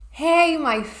Hey,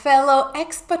 my fellow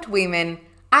expat women.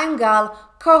 I'm Gal,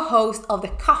 co-host of the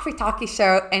Coffee Talkie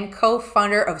Show and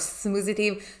co-founder of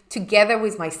Smoozitive, together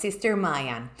with my sister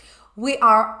Mayan. We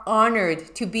are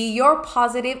honored to be your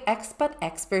positive expat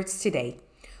experts today.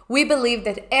 We believe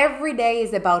that every day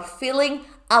is about feeling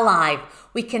alive.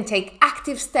 We can take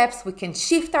active steps, we can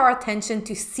shift our attention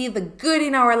to see the good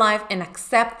in our life and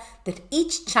accept that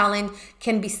each challenge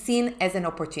can be seen as an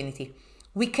opportunity.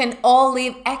 We can all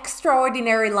live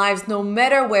extraordinary lives no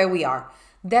matter where we are.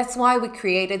 That's why we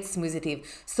created Smoozitive,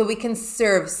 so we can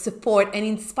serve, support, and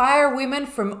inspire women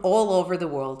from all over the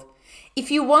world.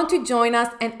 If you want to join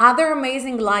us and other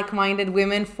amazing like-minded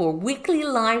women for weekly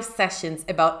live sessions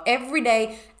about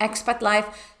everyday expat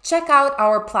life, check out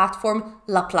our platform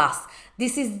La Place.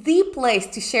 This is the place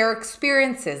to share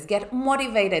experiences, get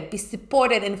motivated, be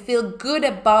supported, and feel good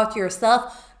about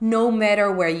yourself no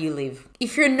matter where you live.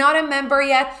 If you're not a member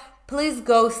yet, please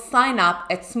go sign up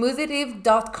at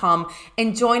smoozitive.com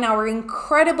and join our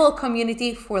incredible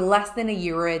community for less than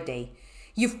 €1 a day.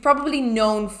 You've probably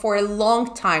known for a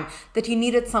long time that you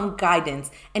needed some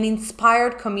guidance, an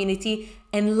inspired community,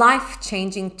 and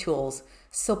life-changing tools.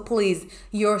 So please,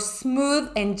 your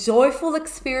smooth and joyful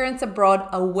experience abroad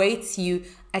awaits you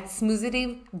at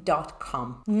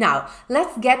smoozitive.com. Now,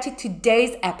 let's get to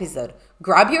today's episode.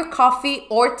 Grab your coffee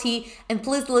or tea and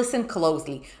please listen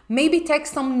closely. Maybe take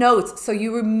some notes so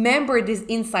you remember these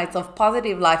insights of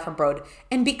positive life abroad.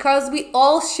 And because we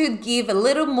all should give a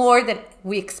little more than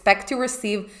we expect to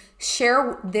receive,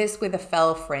 share this with a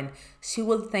fellow friend. She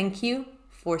will thank you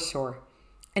for sure.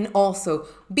 And also,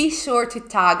 be sure to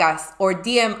tag us or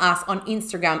DM us on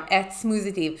Instagram at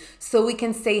Smoozitive so we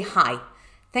can say hi.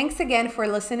 Thanks again for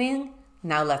listening.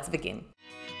 Now let's begin.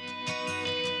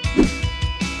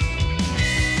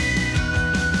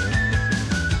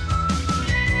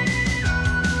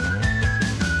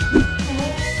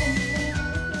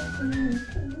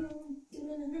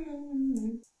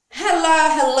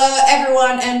 Hello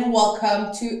everyone, and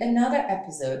welcome to another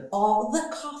episode of the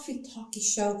Coffee Talkie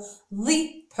Show,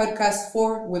 the podcast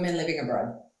for women living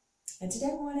abroad. And today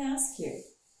I want to ask you,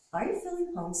 are you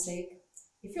feeling homesick?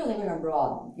 If you're living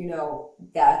abroad, you know,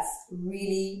 that's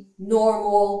really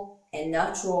normal and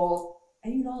natural,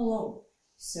 and you're not alone.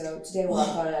 So today we're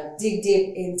gonna dig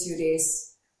deep into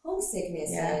this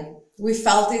homesickness. Yeah. And we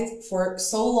felt it for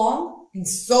so long in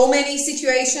so many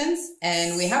situations,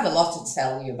 and we have a lot to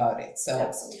tell you about it. So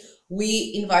absolutely.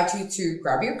 we invite you to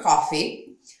grab your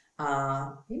coffee,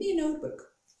 maybe a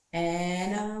notebook,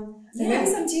 and maybe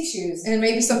some tissues. And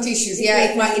maybe some tissues.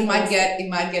 Yeah, it might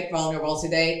get vulnerable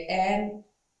today. And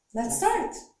let's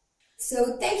start.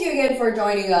 So thank you again for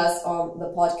joining us on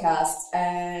the podcast.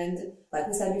 And like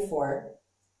we said before,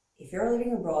 if you're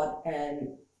living abroad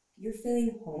and you're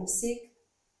feeling homesick,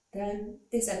 then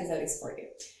this episode is for you.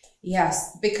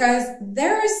 Yes, because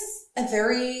there's a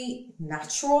very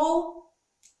natural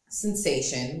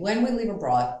sensation when we live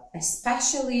abroad,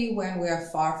 especially when we are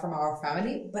far from our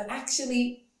family. But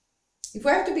actually, if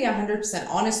we have to be 100%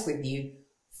 honest with you,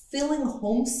 feeling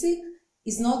homesick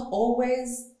is not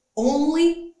always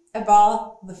only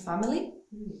about the family.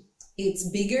 It's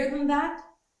bigger than that.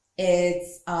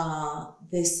 It's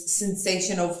this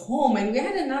sensation of home. And we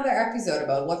had another episode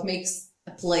about what makes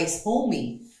a place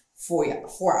homey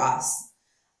for us.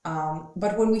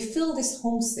 But when we feel this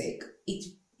homesick,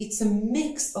 it's a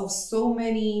mix of so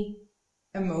many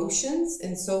emotions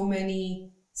and so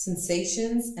many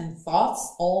sensations and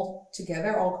thoughts all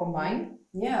together, all combined.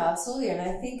 Yeah, absolutely. And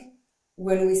I think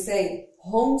when we say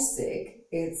homesick,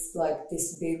 it's like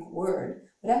this big word,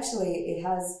 but actually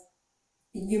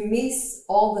you miss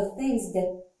all the things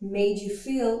that made you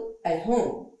feel at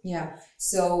home. Yeah.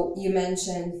 So you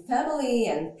mentioned family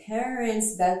and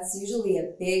parents. That's usually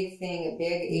a big thing, a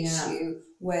big issue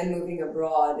when moving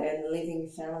abroad and leaving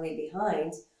family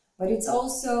behind. But it's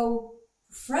also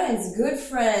friends, good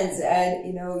friends, and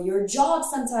you know, your job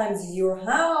sometimes, your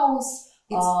house,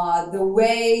 the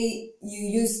way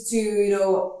you used to, you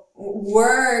know,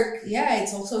 work. Yeah,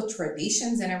 it's also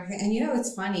traditions and everything. And you know,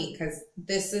 it's funny because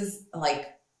this is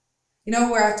like, you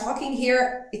know, we're talking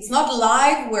here, it's not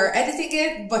live, we're editing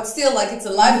it, but still like it's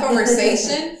a live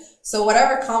conversation. So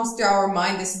whatever comes to our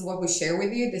mind, this is what we share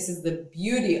with you. This is the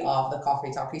beauty of the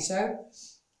Coffee Talkie Show.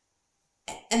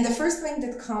 And the first thing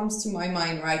that comes to my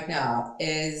mind right now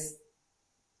is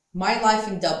my life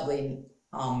in Dublin.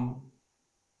 What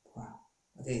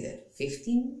is it?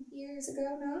 15 years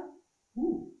ago now?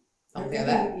 Ooh.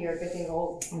 You're getting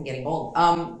old. I'm getting old.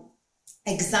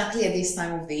 Exactly at this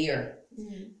time of the year.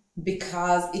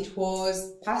 Because it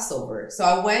was Passover. So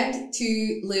I went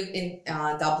to live in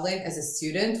Dublin as a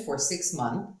student for 6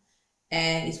 months,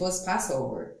 and it was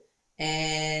Passover.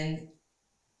 and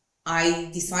I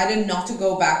decided not to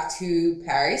go back to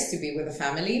Paris to be with the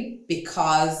family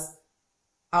because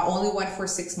I only went for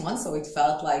 6 months, so it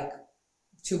felt like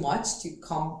too much to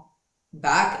come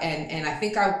back. And I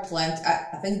think I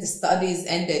think the studies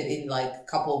ended in like a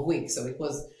couple of weeks, so it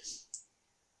was,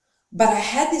 but I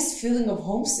had this feeling of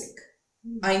homesick.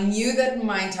 I knew that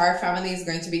my entire family is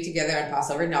going to be together on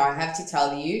Passover. Now, I have to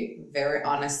tell you, very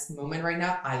honest moment right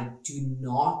now, I do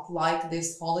not like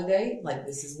this holiday. Like,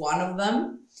 this is one of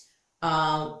them.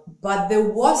 But there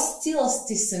was still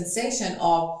this sensation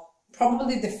of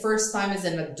probably the first time as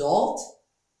an adult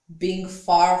being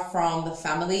far from the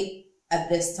family at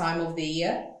this time of the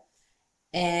year.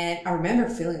 And I remember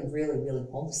feeling really, really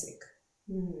homesick.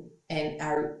 Mm-hmm. And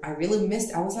I really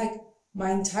missed, I was like,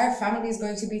 my entire family is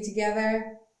going to be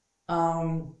together.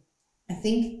 I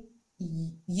think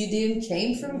you didn't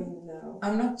came from. No,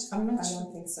 I'm not I sure.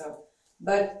 don't think so.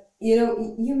 But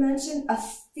you mentioned a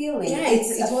feeling. Yeah,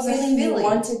 it was a feeling. You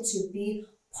wanted to be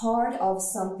part of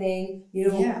something.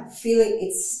 Feeling.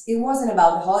 It wasn't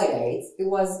about the holidays. It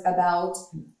was about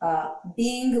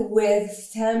being with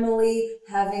family,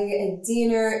 having a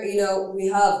dinner. We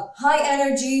have high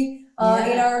energy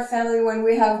in our family when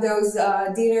we have those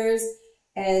dinners.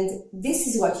 And this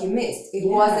is what you missed. It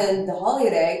wasn't the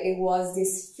holiday. It was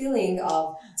this feeling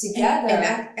of together.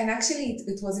 And actually,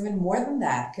 it was even more than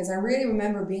that. Because I really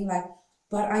remember being like,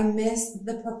 but I missed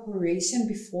the preparation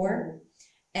before.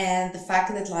 And the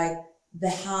fact that like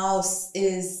the house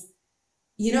is,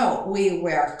 we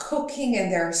were cooking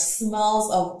and there are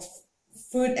smells of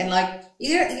food. And like,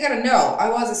 you gotta know, I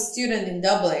was a student in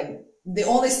Dublin. The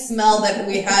only smell that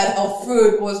we had of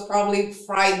food was probably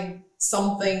fried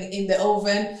something in the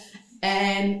oven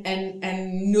and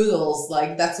noodles.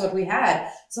 Like, that's what we had.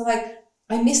 So like,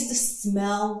 I missed the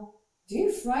smell. Do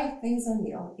you fry things in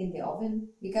the oven?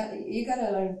 You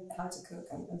gotta learn how to cook.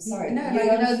 I'm sorry. No,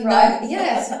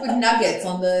 yes, put nuggets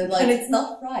on the like. But it's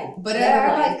not fried. But they're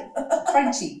like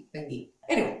crunchy thingy.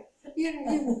 Anyway,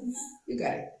 you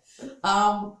got it.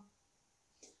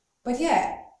 But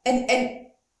yeah,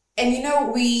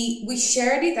 and we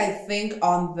shared it, I think,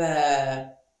 on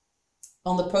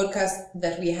the podcast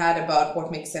that we had about what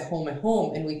makes a home,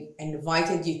 and we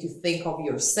invited you to think of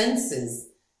your senses,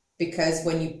 because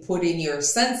when you put in your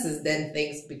senses, then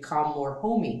things become more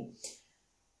homey.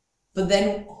 But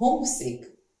then homesick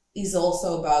is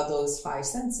also about those 5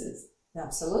 senses.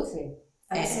 Absolutely.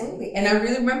 And I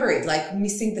really remember it, like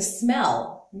missing the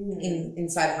smell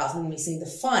inside the house, and missing the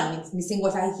fun, missing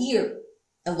what I hear,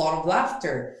 a lot of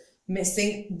laughter,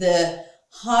 missing the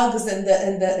hugs and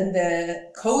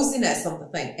the coziness of the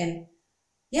thing. And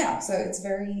yeah, so it's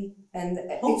very homesick.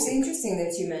 It's interesting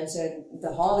that you mentioned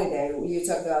the holiday. You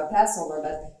talked about Passover,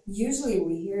 but usually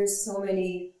we hear so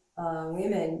many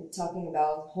women talking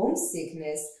about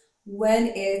homesickness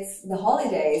when it's the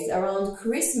holidays, around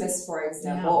Christmas, for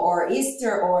example, or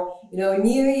Easter, or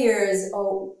New Year's,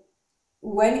 or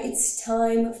when it's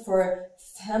time for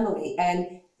family,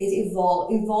 and it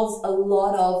involves a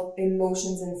lot of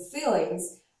emotions and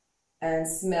feelings and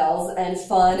smells and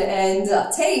fun and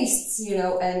tastes,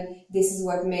 and this is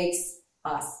what makes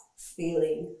us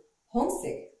feeling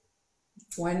homesick.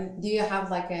 When do you have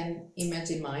like an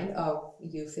image in mind of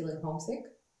you feeling homesick?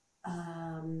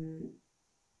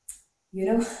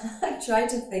 I tried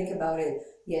to think about it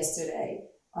yesterday.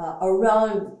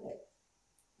 Around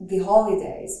the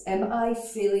holidays, am I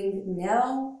feeling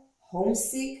now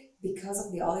homesick because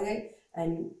of the holiday?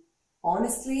 And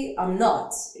honestly, I'm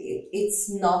not. It's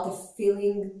not a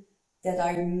feeling that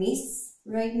I miss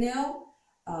right now.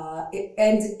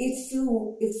 It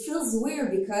feels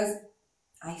weird because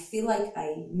I feel like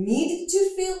I need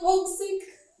to feel homesick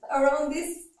around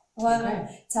this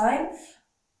time,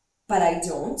 but I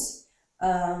don't.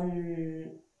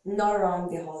 Not around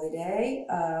the holiday.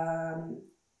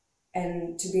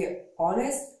 And to be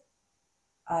honest,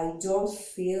 I don't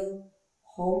feel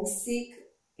homesick.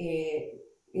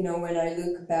 When I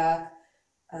look back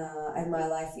at my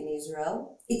life in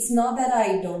Israel, it's not that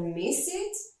I don't miss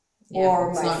it,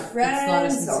 or my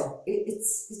friends, or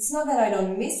it's not that I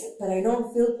don't miss it, but I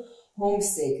don't feel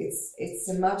homesick. It's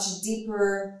a much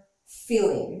deeper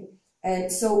feeling.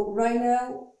 And so right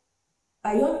now,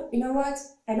 I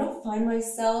don't find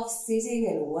myself sitting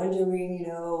and wondering,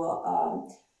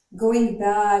 going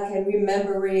back and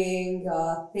remembering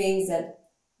things that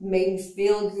made me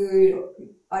feel good.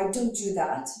 I don't do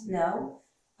that now.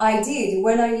 I did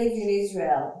when I lived in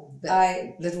Israel.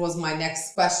 That was my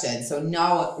next question. So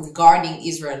now, regarding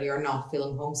Israel, you're not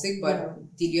feeling homesick, but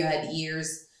did you had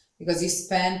years, because you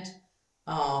spent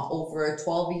over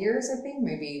 12 years, I think,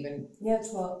 maybe even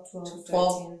 12,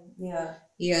 13. Yeah.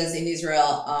 Years in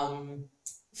Israel,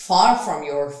 far from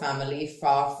your family,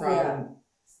 far from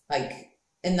like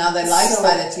another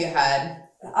lifestyle that you had.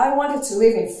 I wanted to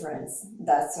live in France.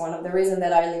 That's one of the reasons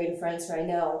that I live in France right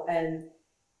now. And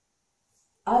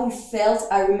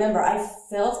I remember I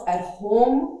felt at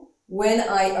home when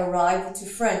I arrived to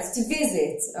France to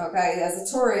visit. Okay, as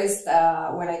a tourist,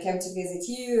 when I came to visit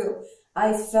you,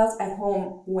 I felt at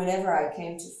home whenever I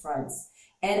came to France.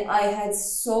 And I had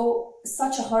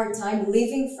such a hard time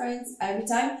leaving France every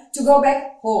time to go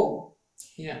back home.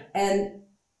 Yeah. And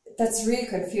that's really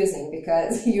confusing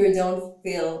because you don't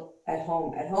feel at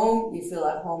home. At home, you feel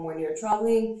at home when you're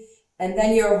traveling, and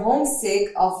then you're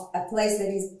homesick of a place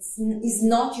that is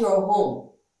not your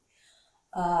home.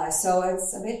 So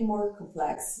it's a bit more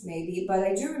complex, maybe. But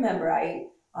I do remember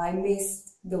I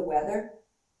missed the weather.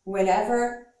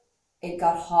 Whenever it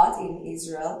got hot in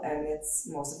Israel, and it's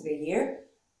most of the year,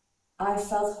 I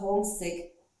felt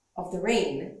homesick of the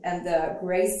rain and the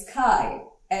gray sky.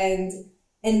 And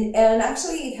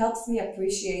actually it helps me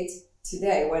appreciate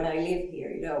today when I live here,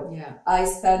 you know. Yeah. I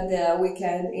spent the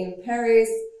weekend in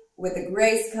Paris with the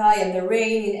gray sky and the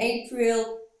rain in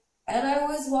April, and I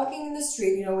was walking in the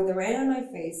street, you know, with the rain on my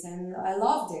face, and I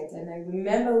loved it. And I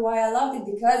remember why I loved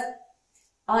it, because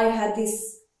I had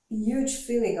this huge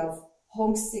feeling of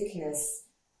homesickness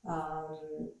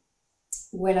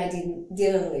when I didn't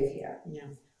live here. Yeah.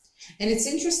 And it's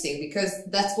interesting because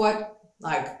that's what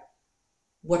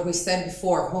we said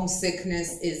before,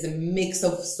 homesickness is a mix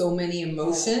of so many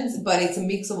emotions, but it's a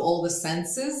mix of all the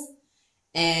senses.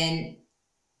 And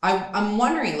I'm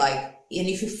wondering, and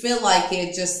if you feel like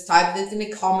it, just type it in a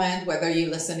comment, whether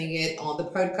you're listening it on the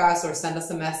podcast or send us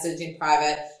a message in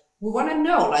private. We want to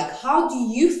know, how do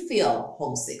you feel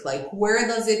homesick? Where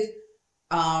does it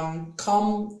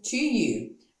come to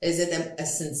you? Is it a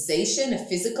sensation, a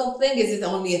physical thing? Is it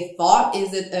only a thought?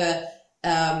 Is it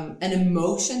an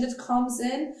emotion that comes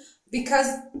in? Because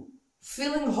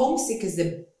feeling homesick is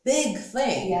a big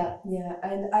thing. Yeah.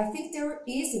 And I think there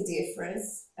is a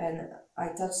difference, and I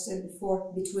touched it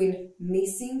before, between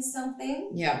missing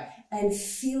something and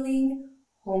feeling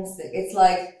homesick. It's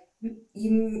like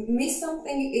you miss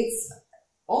something.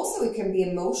 It can be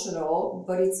emotional,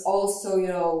 but it's also, you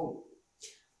know,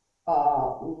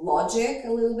 logic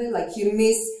a little bit. Like you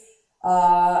miss,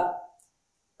 I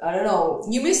don't know.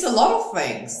 You miss a lot of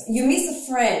things. You miss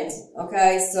a friend,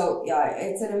 okay? So yeah,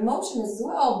 it's an emotion as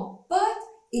well, but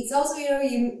it's also, you know,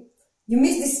 you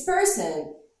miss this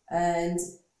person. And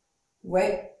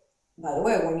by the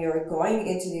way, when you're going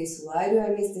into this, why do I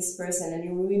miss this person? And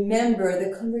you remember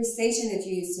the conversation that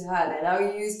you used to have, and how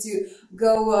you used to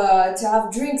go to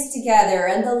have drinks together,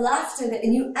 and the laughter,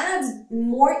 and you add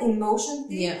more emotion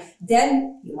to it,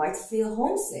 then you might feel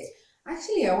homesick.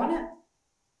 Actually, I want to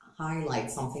highlight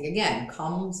something again.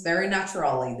 Comes very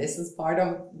naturally. This is part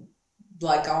of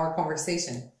our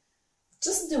conversation.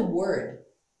 Just the word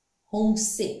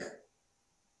homesick,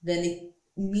 then it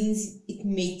means it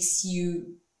makes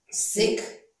you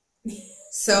sick.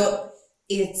 So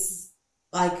it's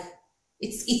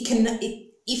if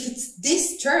it's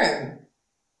this term,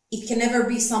 it can never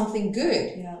be something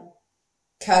good. Yeah.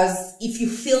 Because if you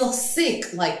feel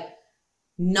sick,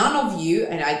 none of you,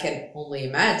 and I can only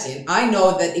imagine, I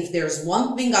know that if there's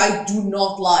one thing I do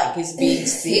not like is being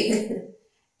sick.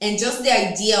 And just the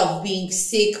idea of being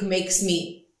sick makes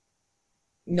me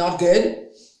not good.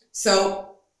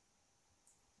 So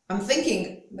I'm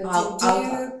thinking,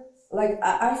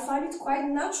 I find it quite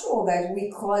natural that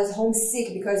we call it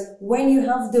homesick, because when you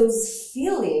have those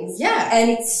feelings, and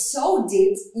it's so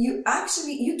deep, you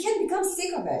can become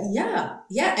sick of it. Yeah.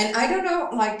 And I don't know,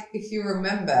 if you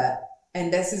remember,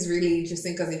 and this is really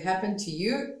interesting because it happened to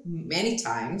you many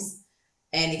times,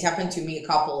 and it happened to me a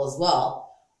couple as well.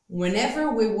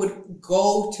 Whenever we would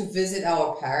go to visit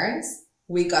our parents,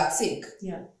 we got sick.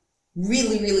 Yeah.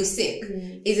 Really, really sick.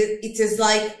 Mm-hmm. It is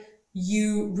like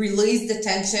you release the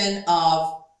tension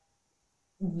of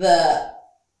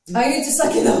I need to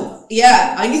suck it up.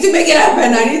 Yeah, I need to make it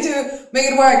happen. I need to make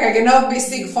it work. I cannot be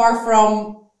sick far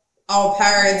from our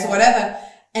parents, whatever.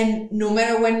 And no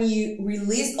matter when you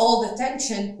release all the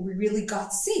tension, we really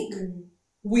got sick. Mm-hmm.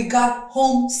 We got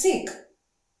homesick.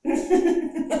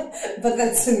 But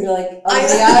that's on the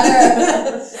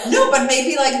other. No, but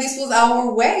maybe this was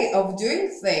our way of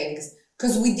doing things,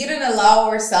 because we didn't allow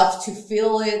ourselves to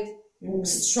feel it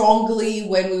strongly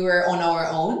when we were on our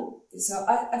own. So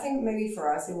I think maybe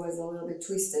for us it was a little bit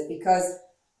twisted, because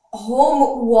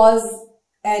home was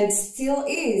and still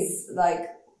is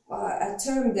a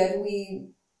term that we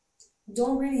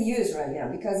don't really use right now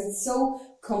because it's so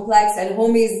complex and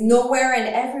home is nowhere and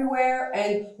everywhere.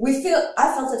 And I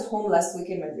felt at home last week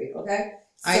in Madrid, okay?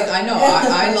 So, I know.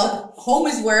 I love home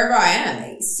is wherever I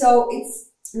am. So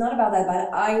it's not about that,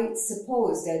 but I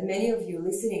suppose that many of you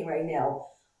listening right now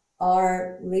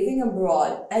are living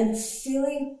abroad and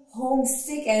feeling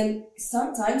homesick and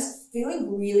sometimes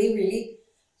feeling really, really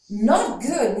not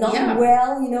good, not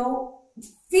well, you know,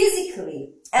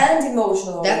 physically and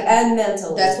emotionally and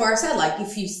mentally. That's why I said, like,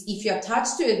 if you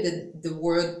attach to it the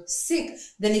word sick,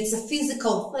 then it's a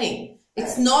physical thing.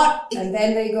 It's not. And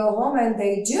then they go home and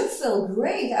they do feel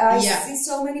great. I see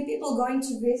so many people going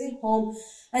to visit home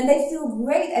and they feel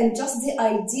great. And just the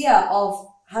idea of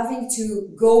having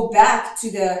to go back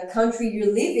to the country you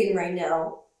live in right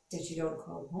now that you don't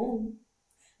call home.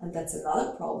 And that's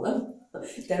another problem.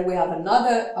 Then we have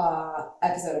another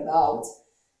episode about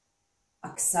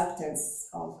acceptance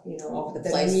of, you know, of the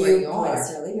place where you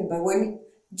are living. But when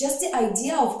just the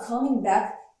idea of coming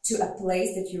back to a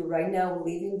place that you're right now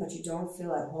living but you don't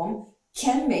feel at home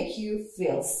can make you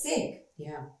feel sick.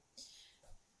 Yeah.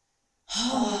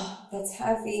 That's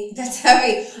heavy. That's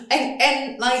heavy.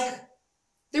 And like,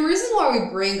 the reason why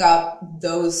we bring up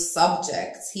those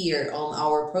subjects here on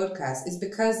our podcast is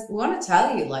because we want to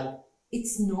tell you, like,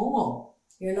 it's normal.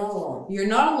 You're not alone. You're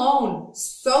not alone.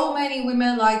 So many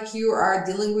women like you are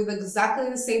dealing with exactly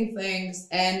the same things.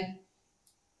 And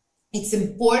it's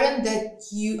important that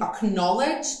you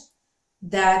acknowledge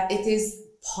that it is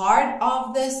part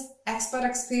of this expat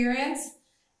experience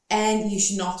and you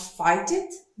should not fight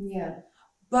it. Yeah.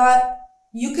 But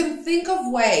you can think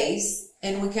of ways,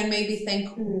 and we can maybe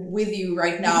think with you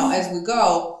right now as we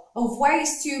go, of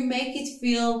ways to make it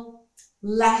feel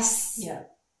less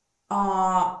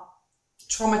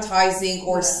traumatizing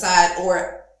or sad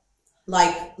or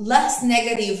like less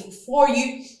negative for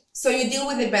you, so you deal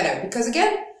with it better. Because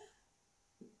again,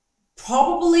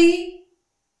 probably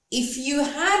if you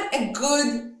had a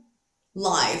good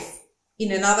life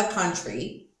in another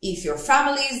country, if your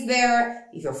family is there,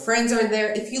 if your friends are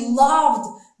there, if you loved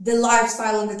the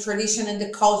lifestyle and the tradition and the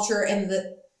culture and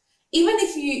even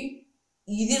if you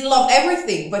didn't love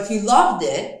everything, but you loved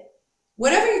it,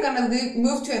 whenever you're going to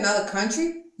move to another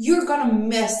country, you're going to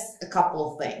miss a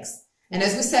couple of things. And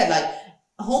as we said, like,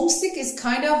 homesick is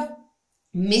kind of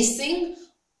missing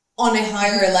on a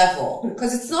higher level,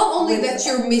 because it's not only that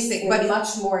you're missing, but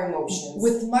much more emotions.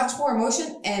 With much more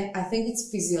emotion, and I think it's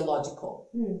physiological.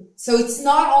 So it's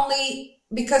not only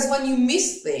because when you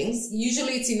miss things,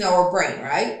 usually it's in our brain,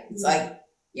 right? It's like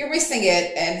you're missing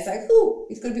it, and it's like, ooh,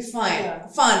 it's gonna be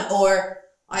fun, or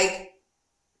like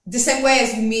the same way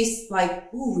as you miss,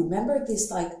 like, ooh, remember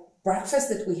this like breakfast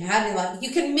that we had, and like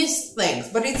you can miss things,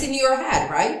 but it's in your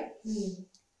head, right?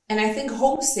 And I think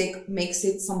homesick makes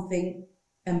it something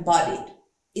embodied.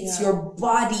 It's your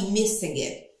body missing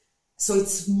it. So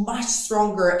it's much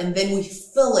stronger, and then we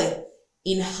feel it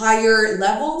in higher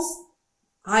levels,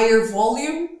 higher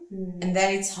volume, and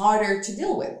then it's harder to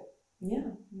deal with. Yeah.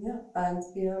 And,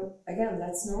 you know, again,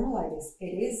 let's normalize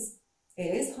this.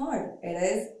 It is hard. It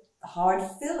is hard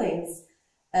feelings.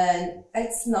 And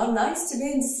it's not nice to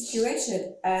be in this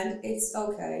situation. And it's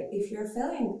okay if you're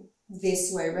feeling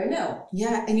this way right now.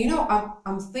 Yeah, and you know,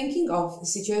 I'm thinking of a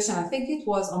situation. I think it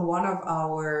was on one of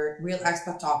our Real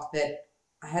Expat Talk that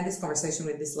I had this conversation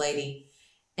with this lady,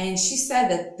 and she said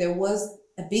that there was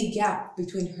a big gap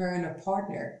between her and her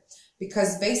partner,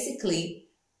 because basically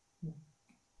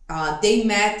they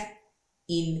met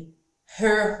in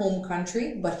her home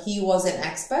country, but he was an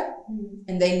expat,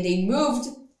 and then they moved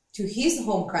to his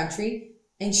home country,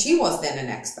 and she was then an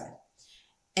expat.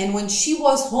 And when she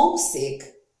was homesick,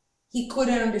 he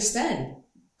couldn't understand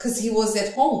because he was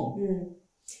at home.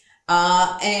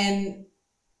 And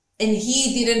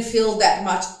he didn't feel that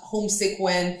much homesick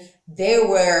when they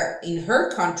were in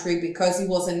her country, because he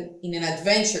wasn't in an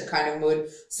adventure kind of mood.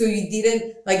 So you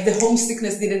didn't, like, the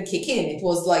homesickness didn't kick in. It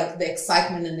was like the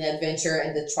excitement and the adventure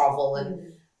and the travel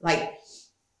and like,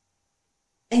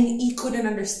 and he couldn't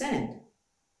understand.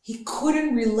 He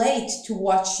couldn't relate to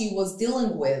what she was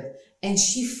dealing with. And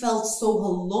she felt so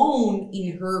alone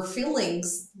in her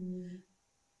feelings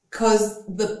because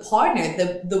the partner,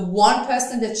 the one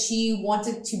person that she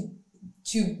wanted to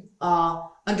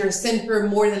understand her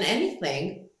more than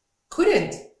anything,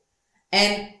 couldn't.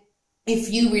 And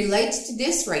if you relate to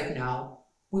this right now,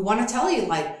 we want to tell you,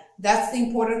 like, that's the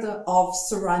importance of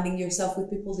surrounding yourself with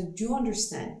people that do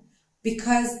understand,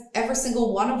 because every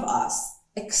single one of us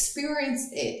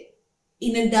experienced it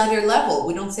in another level.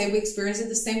 We don't say we experience it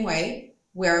the same way.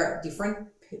 We're different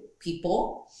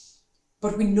people,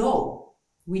 but we know.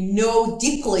 we know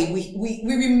deeply, we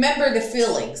remember the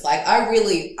feelings. Like I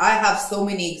have so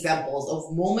many examples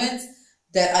of moments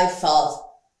that I felt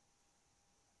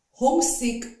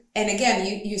homesick. And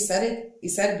again, you said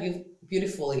it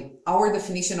beautifully. Our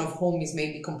definition of home is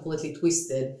maybe completely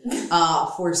twisted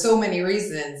for so many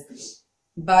reasons,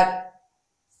 but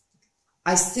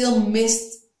I still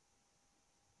missed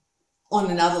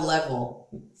on another level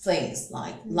things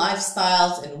like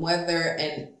lifestyles and weather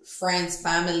and friends,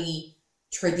 family,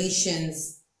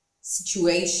 traditions,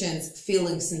 situations,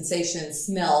 feelings, sensations,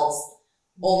 smells,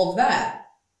 all of that.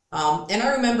 And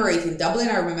I remember it in Dublin.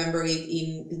 I remember it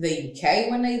in the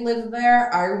UK when I lived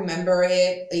there. I remember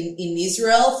it in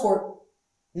Israel for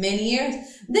many years.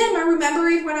 Then I remember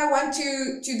it when I went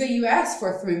to the US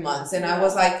for 3 months, and I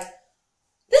was like,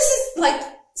 this is like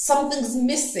something's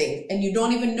missing, and you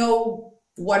don't even know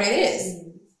what it is.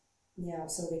 Yeah,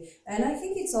 absolutely. And I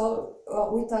think it's all,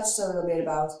 we touched a little bit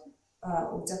about,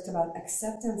 we talked about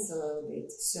acceptance a little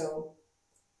bit. So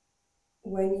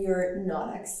when you're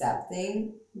not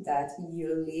accepting that you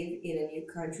live in a new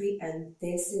country and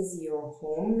this is your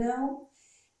home now,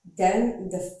 then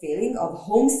the feeling of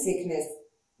homesickness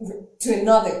to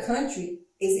another country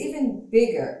is even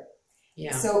bigger.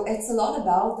 Yeah. So it's a lot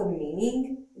about the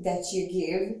meaning that you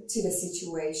give to the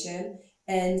situation.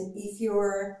 And if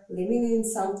you're living in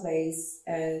some place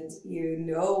and you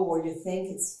know or you think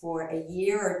it's for a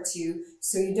year or two,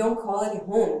 so you don't call it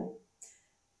home,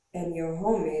 and your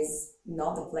home is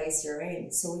not the place you're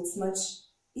in. So it's much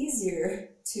easier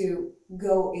to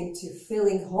go into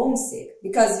feeling homesick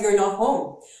because you're not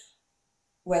home.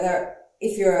 Whether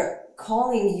if you're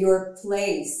calling your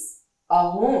place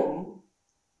a home,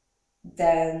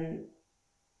 then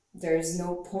there's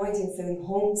no point in feeling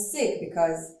homesick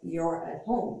because you're at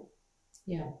home.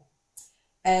 Yeah.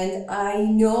 And I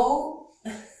know,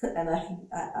 and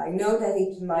I know that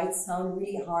it might sound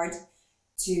really hard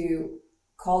to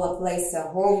call a place a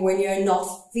home when you're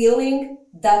not feeling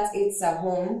that it's a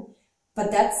home,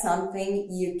 but that's something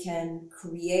you can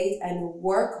create and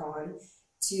work on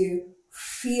to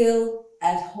feel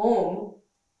at home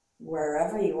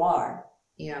wherever you are.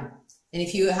 Yeah. And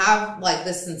if you have like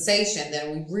this sensation,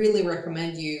 then we really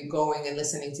recommend you going and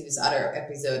listening to this other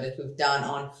episode that we've done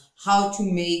on how to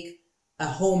make a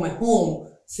home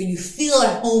so you feel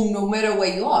at home no matter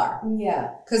where you are.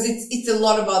 Yeah. Because it's a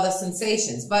lot about the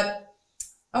sensations. But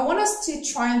I want us to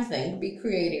try and think, be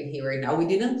creative here right now. We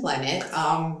didn't plan it.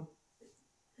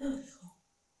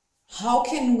 How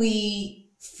can we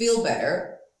feel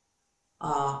better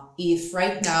if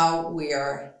right now we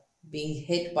are being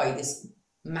hit by this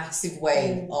massive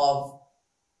wave of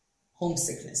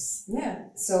homesickness? Yeah.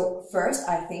 So first,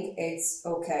 I think it's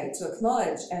okay to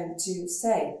acknowledge and to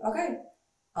say, okay,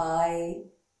 I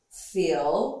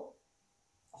feel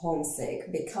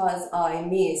homesick because I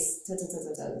miss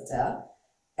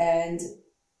and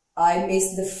I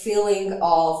miss the feeling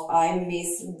of, I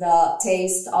miss the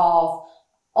taste of,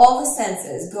 all the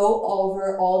senses. Go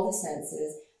over all the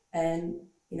senses and,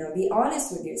 be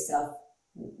honest with yourself.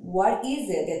 What is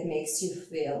it that makes you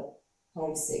feel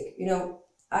homesick?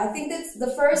 I think that's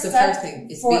the first step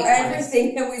for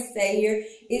everything that we say here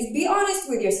is be honest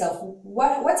with yourself.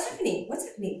 What's happening? What's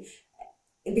happening?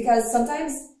 Because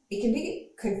sometimes it can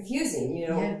be confusing,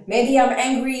 Yeah. Maybe I'm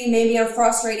angry, maybe I'm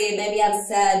frustrated, maybe I'm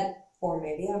sad, or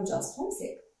maybe I'm just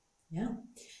homesick. Yeah.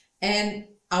 And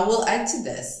I will add to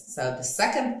this. So the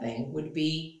second thing would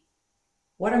be,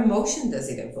 what emotion does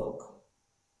it evoke?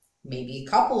 Maybe a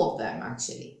couple of them,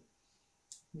 actually.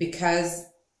 Because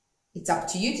it's up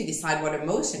to you to decide what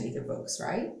emotion it evokes,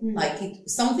 right? Like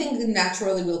something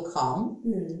naturally will come,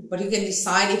 but you can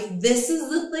decide if this is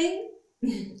the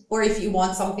thing or if you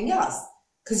want something else.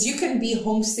 Because you can be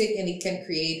homesick and it can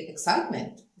create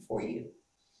excitement for you.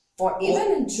 Or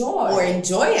even enjoy. Or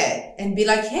enjoy it and be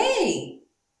like, hey,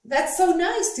 that's so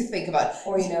nice to think about.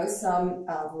 Or, some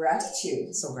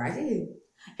gratitude. So gratitude.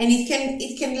 And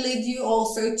it can lead you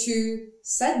also to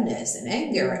sadness and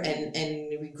anger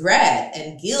and regret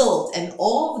and guilt and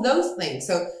all of those things.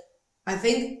 So I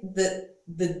think that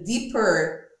the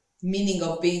deeper meaning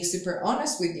of being super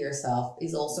honest with yourself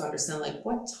is also understand like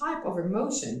what type of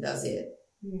emotion does it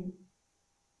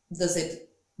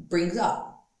bring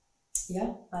up.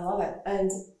 Yeah, I love it.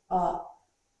 And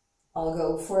I'll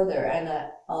go further and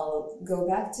I'll go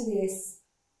back to this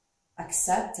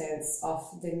acceptance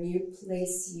of the new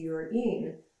place you're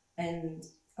in and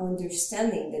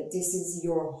understanding that this is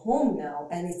your home now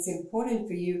and it's important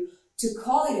for you to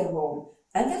call it a home.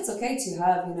 And that's okay to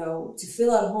have, to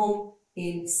feel at home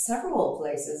in several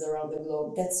places around the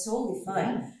globe. That's totally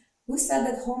fine. Yeah. Who said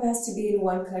that home has to be in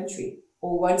one country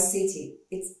or one city?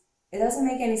 It's It doesn't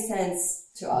make any sense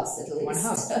to us, at least. One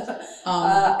house.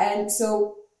 And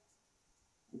so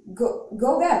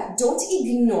go back. Don't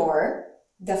ignore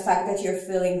the fact that you're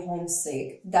feeling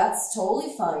homesick. That's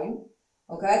totally fine.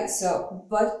 Okay? So,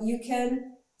 but you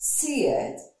can see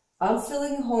it. I'm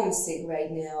feeling homesick right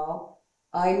now.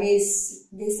 I miss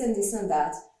this and this and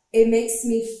that. It makes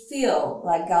me feel,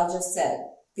 like Gal just said,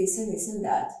 this and this and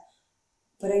that.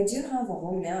 But I do have a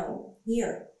home now,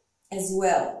 here, as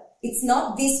well. It's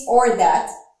not this or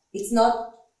that. It's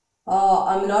not,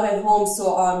 I'm not at home,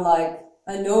 so I'm like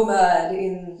a nomad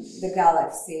in the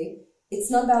galaxy. It's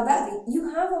not about that.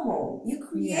 You have a home. You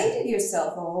created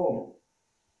yourself a home.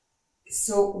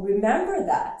 So remember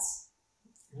that.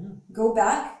 Go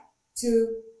back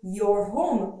to your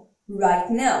home right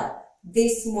now.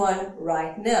 This one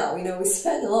right now. You know, we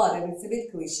said a lot and it's a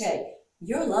bit cliche.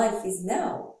 Your life is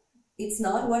now. It's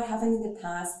not what happened in the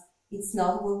past. It's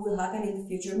not what will happen in the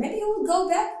future. Maybe you will go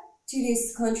back to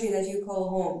this country that you call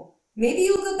home. Maybe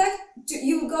you'll go back to,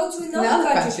 you'll go to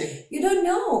another country. You don't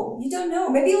know. You don't know.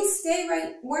 Maybe you'll stay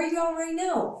right where you are right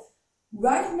now.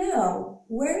 Right now,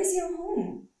 where is your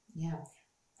home? Yeah.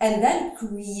 And then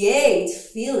create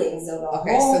feelings of a home.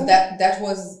 Okay, so that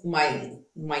was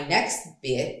my next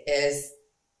bit is,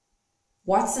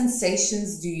 what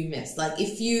sensations do you miss? Like,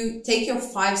 if you take your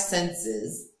 5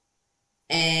 senses,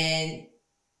 and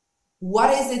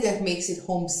what is it that makes it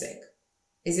homesick?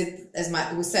 Is it, as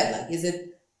we said, like, is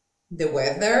it the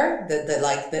weather,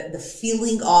 the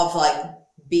feeling of like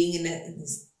being in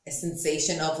a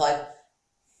sensation of like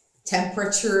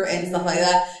temperature and stuff like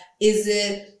that? Is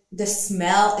it the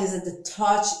smell? Is it the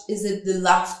touch? Is it the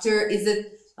laughter? Is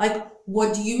it like,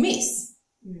 what do you miss?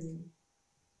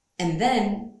 And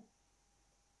then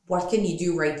what can you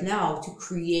do right now to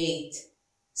create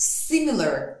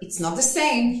similar, it's not the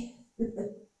same,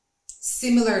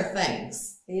 similar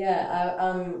things? Yeah,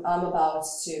 I'm about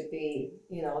to be,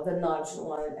 you know, the nudge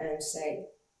one and say,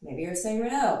 maybe you're saying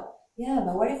right now, yeah,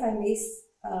 but what if I miss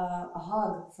a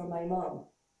hug from my mom?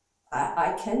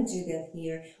 I can't do that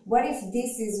here. What if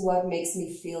this is what makes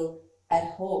me feel at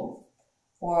home?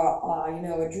 Or, you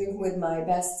know, a drink with my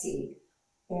bestie.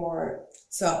 Or,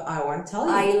 so I want to tell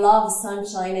you, I love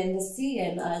sunshine and the sea,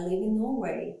 and I live in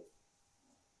Norway.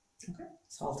 Okay,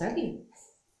 so I'll tell you.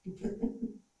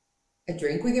 A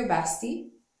drink with your bestie.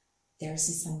 There's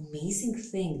this amazing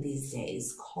thing these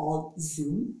days called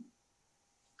Zoom.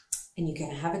 And you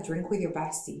can have a drink with your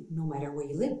bestie no matter where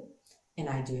you live. And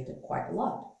I do it quite a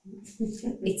lot.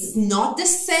 It's not the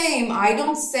same. I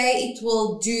don't say it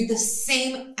will do the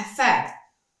same effect,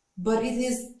 but it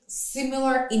is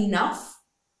similar enough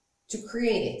to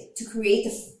create it. To create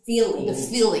the feeling. The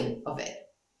feeling of it.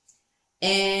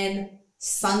 And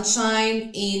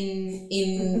sunshine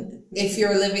in if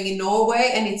you're living in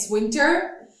Norway and it's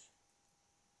winter,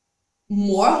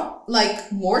 more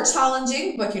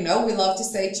challenging, but you know, we love to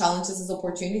say challenges as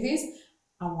opportunities.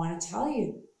 I want to tell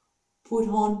you, put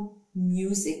on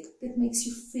music that makes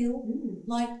you feel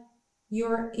like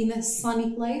you're in a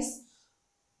sunny place.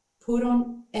 Put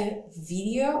on a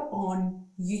video on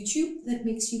YouTube that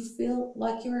makes you feel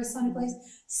like you're in a sunny place.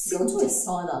 Go to a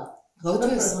sauna. Go to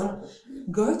a sauna.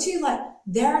 Go to, like,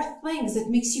 there are things that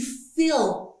makes you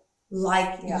feel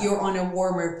like you're on a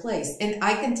warmer place. And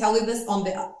I can tell you this on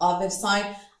the other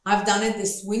side. I've done it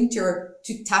this winter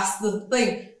to test the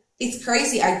thing. It's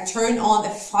crazy. I turn on a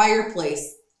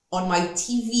fireplace on my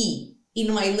TV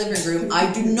in my living room.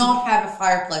 I do not have a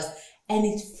fireplace, and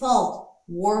it felt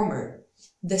warmer.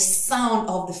 The sound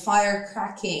of the fire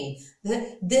cracking.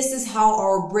 This is how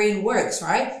our brain works,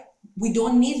 right? We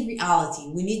don't need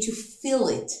reality. We need to feel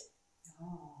it.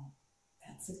 Oh,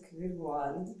 that's a good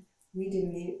one. We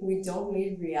don't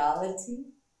need reality.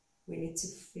 We need to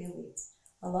feel it.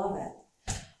 I love it.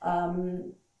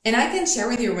 And I can share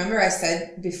with you, remember I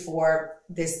said before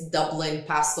this Dublin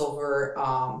Passover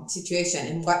situation,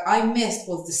 and what I missed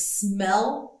was the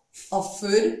smell of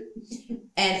food.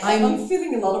 And I'm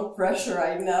feeling a lot of pressure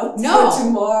right now for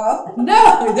tomorrow. No,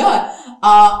 I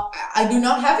don't. I do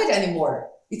not have it anymore.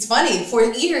 It's funny, for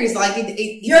years, like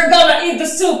you're gonna eat the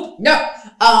soup. No.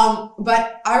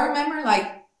 But I remember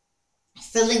like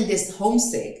feeling this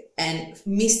homesick and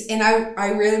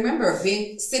I really remember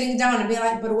sitting down and being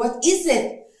like, but what is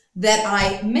it that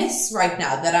I miss right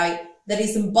now that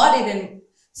is embodied in?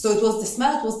 So it was the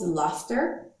smell, it was the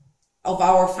laughter of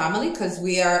our family, because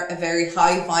we are a very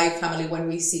high vibe family when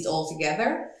we sit all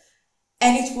together.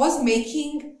 And it was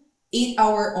making it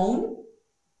our own.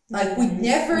 Like, we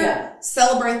never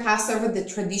celebrate Passover the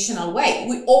traditional way.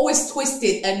 We always twist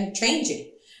it and change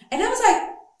it. And I was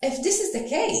like, if this is the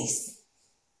case,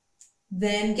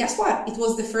 then guess what? It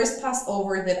was the first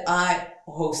Passover that I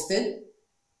hosted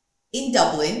in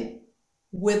Dublin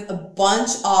with a bunch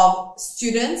of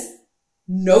students,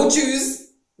 no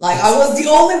Jews. Like, I was the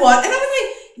only one. And I was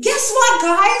like, guess what,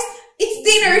 guys? It's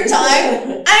dinner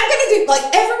time. I'm gonna do,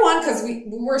 like, everyone, cause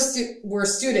we're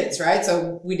students, right?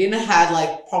 So we didn't have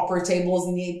like proper tables,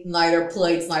 neither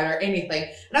plates, neither anything.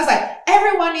 And I was like,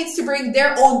 everyone needs to bring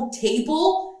their own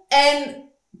table and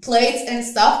plates and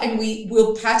stuff, and we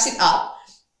will patch it up.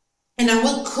 And I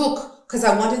will cook, cause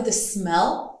I wanted the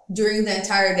smell during the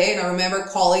entire day. And I remember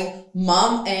calling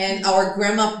mom and our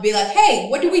grandma to be like, hey,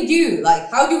 what do we do? Like,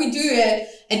 how do we do it?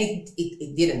 And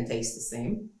it didn't taste the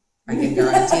same. I can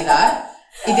guarantee that.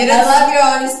 It didn't. I love your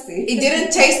honesty. It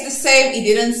didn't taste the same. It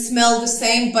didn't smell the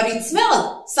same, but it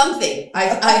smelled something. I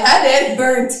had it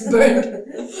burnt.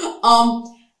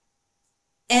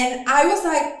 And I was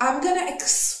like, I'm gonna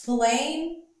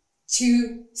explain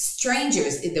to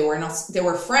strangers. They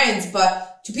were friends,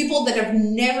 but to people that have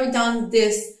never done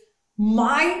this,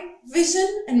 my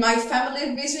vision and my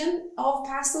family vision of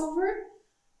Passover,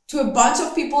 to a bunch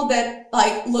of people that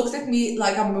like looked at me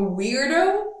like I'm a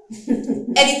weirdo.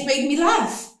 And it made me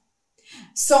laugh.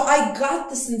 So I got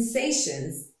the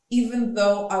sensations, even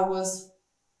though I was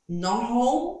not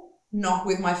home, not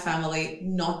with my family,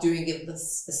 not doing it a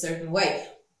certain way.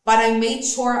 But I made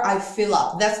sure I fill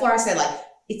up. That's why I said, like,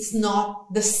 it's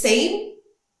not the same,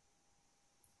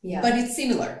 but it's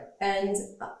similar. And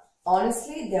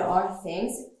honestly, there are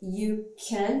things you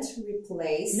can't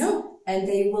replace. No. And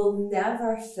they will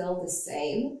never feel the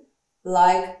same.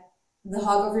 Like the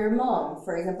hug of your mom,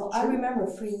 for example. I remember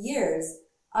for years,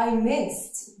 I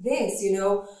missed this, you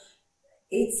know.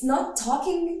 It's not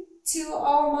talking to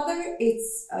our mother.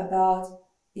 It's about,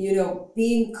 you know,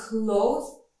 being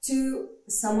close to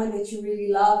someone that you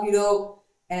really love, you know,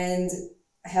 and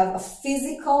have a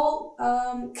physical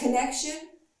connection.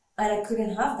 And I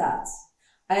couldn't have that.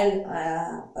 And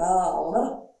a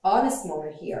little honest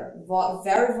moment here,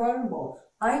 very vulnerable.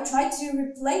 I tried to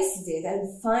replace it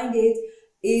and find it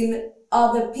in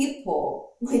other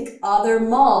people, like other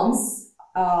moms.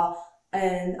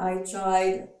 And I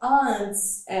tried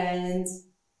aunts and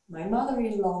my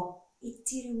mother-in-law. It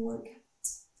didn't work out.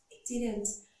 It didn't.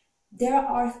 There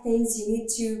are things you need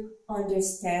to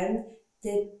understand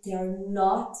that they're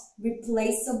not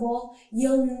replaceable.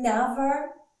 You'll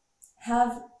never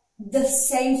have the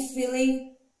same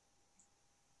feeling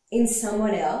in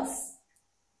someone else,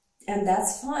 and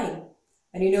that's fine.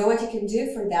 And you know what you can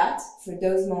do for that, for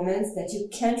those moments that you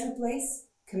can't replace?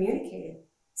 Communicate it.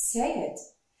 Say it.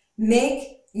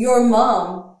 Make your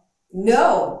mom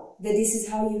know that this is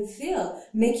how you feel.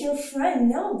 Make your friend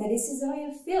know that this is how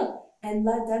you feel. And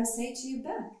let them say to you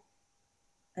back.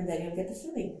 And then you'll get the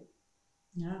feeling.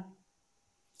 Yeah.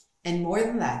 And more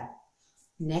than that,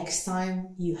 next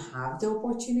time you have the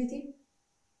opportunity,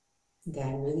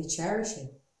 then really cherish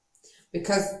it.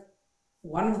 Because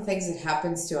one of the things that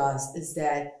happens to us is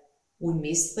that we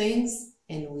miss things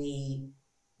and we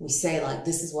say like,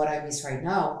 this is what I miss right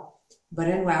now. But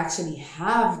then we actually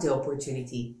have the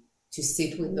opportunity to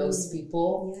sit with those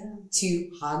people,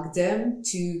 to hug them,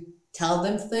 to tell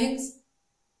them things.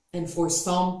 And for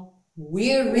some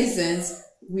weird reasons,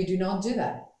 we do not do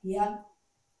that. Yeah.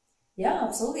 Yeah,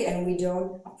 absolutely. And we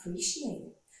don't appreciate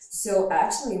it. So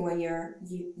actually when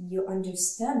you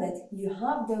understand that you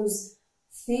have those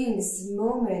things,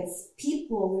 moments,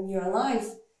 people in your life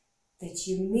that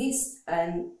you missed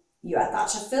and you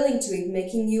attach a feeling to it,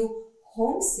 making you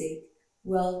homesick.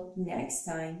 Well, next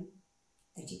time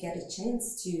that you get a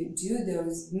chance to do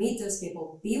those, meet those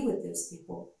people, be with those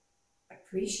people,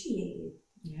 appreciate it.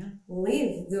 Yeah.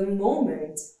 Live the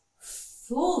moment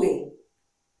fully,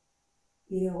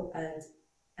 you know, and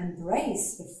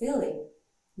embrace the feeling,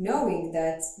 knowing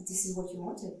that this is what you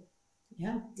wanted.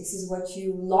 Yeah. This is what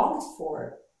you longed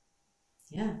for.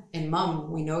 Yeah. And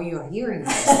Mom, we know you're hearing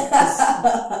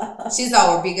this. She's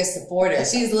our biggest supporter.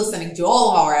 She's listening to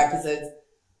all of our episodes.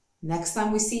 Next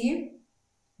time we see you,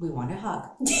 we want a hug.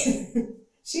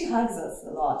 She hugs us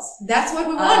a lot. That's what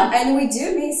we want. And we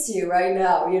do miss you right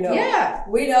now, you know. Yeah.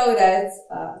 We know that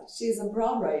she's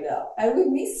abroad right now. And we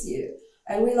miss you.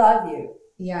 And we love you.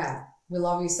 Yeah. We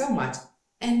love you so much.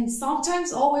 And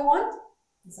sometimes all we want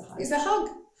is a hug.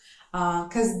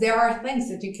 Because there are things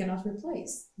that you cannot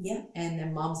replace. Yeah. And a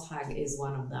mom's hug is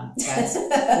one of them. That's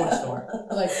for sure.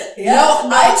 Like, yeah, no,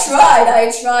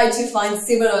 I tried to find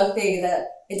similar things that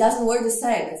it doesn't work the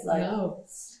same. It's like,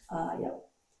 yeah.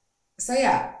 So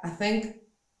yeah, I think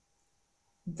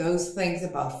those things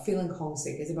about feeling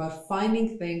homesick is about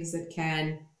finding things that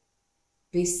can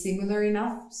be similar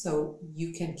enough so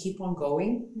you can keep on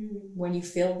going when you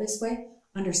feel this way.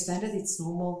 understand that it's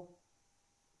normal.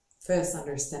 First,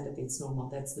 understand that it's normal.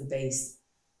 That's the base.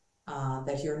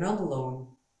 That you're not alone.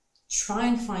 Try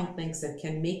and find things that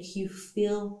can make you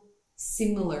feel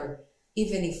similar,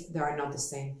 even if they are not the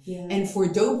same. Yeah. And for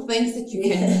those things that you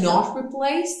cannot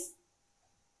replace,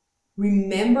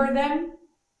 remember them,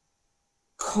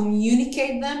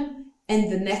 communicate them,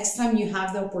 and the next time you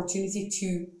have the opportunity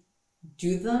to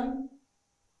do them,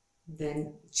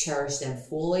 then cherish them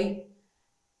fully.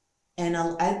 And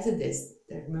I'll add to this,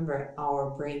 that remember,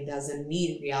 our brain doesn't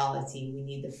need reality, we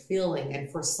need the feeling. And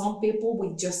for some people,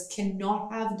 we just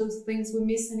cannot have those things we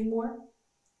miss anymore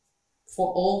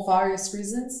for all various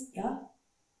reasons. Yeah.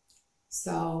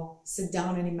 So sit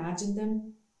down and imagine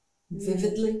them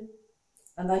vividly.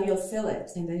 And then you'll feel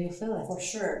it. And then you'll feel it. For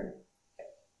sure.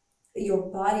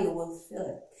 Your body will feel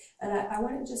it. And I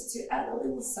wanted just to add a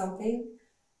little something.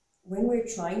 When we're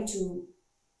trying to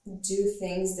do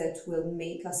things that will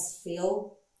make us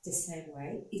feel the same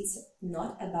way, it's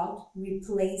not about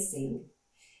replacing.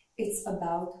 It's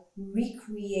about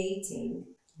recreating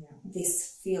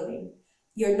this feeling.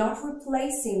 You're not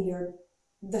replacing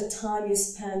the time you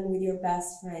spend with your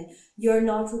best friend. You're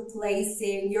not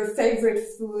replacing your favorite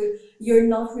food. You're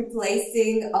not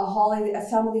replacing a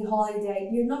family holiday.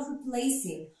 You're not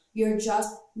replacing. You're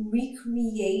just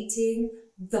recreating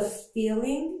the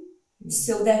feeling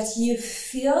so that you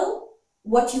feel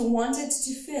what you wanted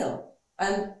to feel.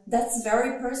 And that's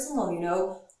very personal, you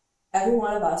know. Every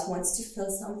one of us wants to feel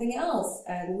something else,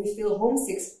 and we feel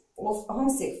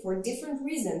homesick for different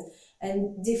reasons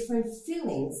and different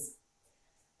feelings.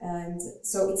 And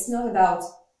so it's not about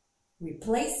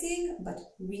replacing, but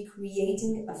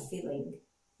recreating a feeling.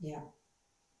 Yeah.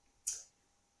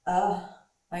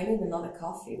 I need another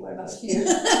coffee. What about you?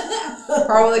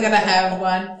 Probably gonna have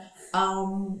one.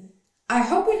 I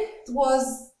hope it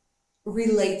was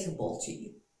relatable to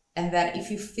you, and that if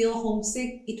you feel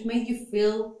homesick, it made you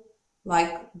feel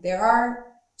like there are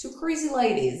two crazy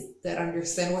ladies that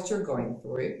understand what you're going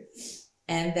through,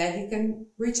 and that you can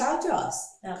reach out to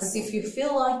us. Because if you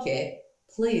feel like it,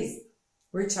 please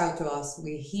reach out to us.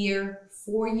 We're here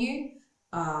for you,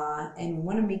 and we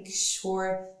want to make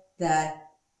sure that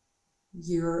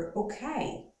you're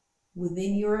okay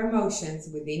within your emotions,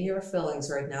 within your feelings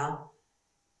right now,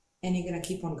 and you're gonna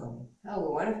keep on going. Oh,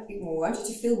 we want you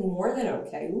to feel more than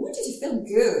okay. We want you to feel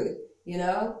good, you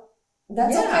know?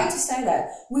 That's okay to say that.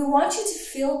 We want you to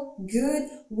feel good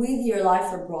with your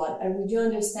life abroad, and we do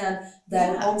understand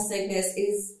that homesickness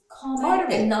is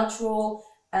common and natural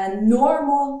and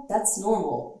normal. That's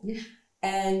normal. Yeah.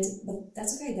 But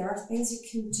that's okay. There are things you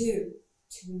can do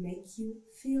to make you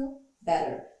feel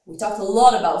better. We talked a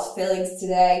lot about feelings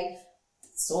today.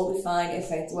 It's totally fine.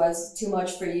 If it was too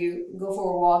much for you, go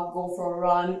for a walk, go for a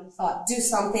run, do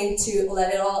something to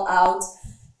let it all out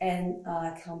and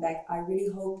come back. I really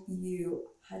hope you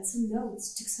had some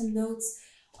notes, took some notes,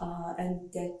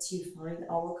 and that you find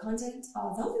our content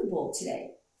valuable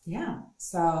today. Yeah.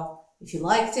 So if you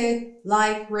liked it,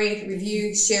 like, rate,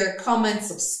 review, share, comment,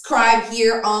 subscribe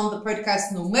here on the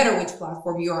podcast, no matter which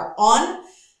platform you are on.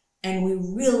 And we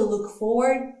really look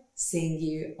forward seeing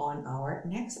you on our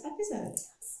next episode.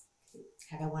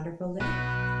 Have a wonderful day.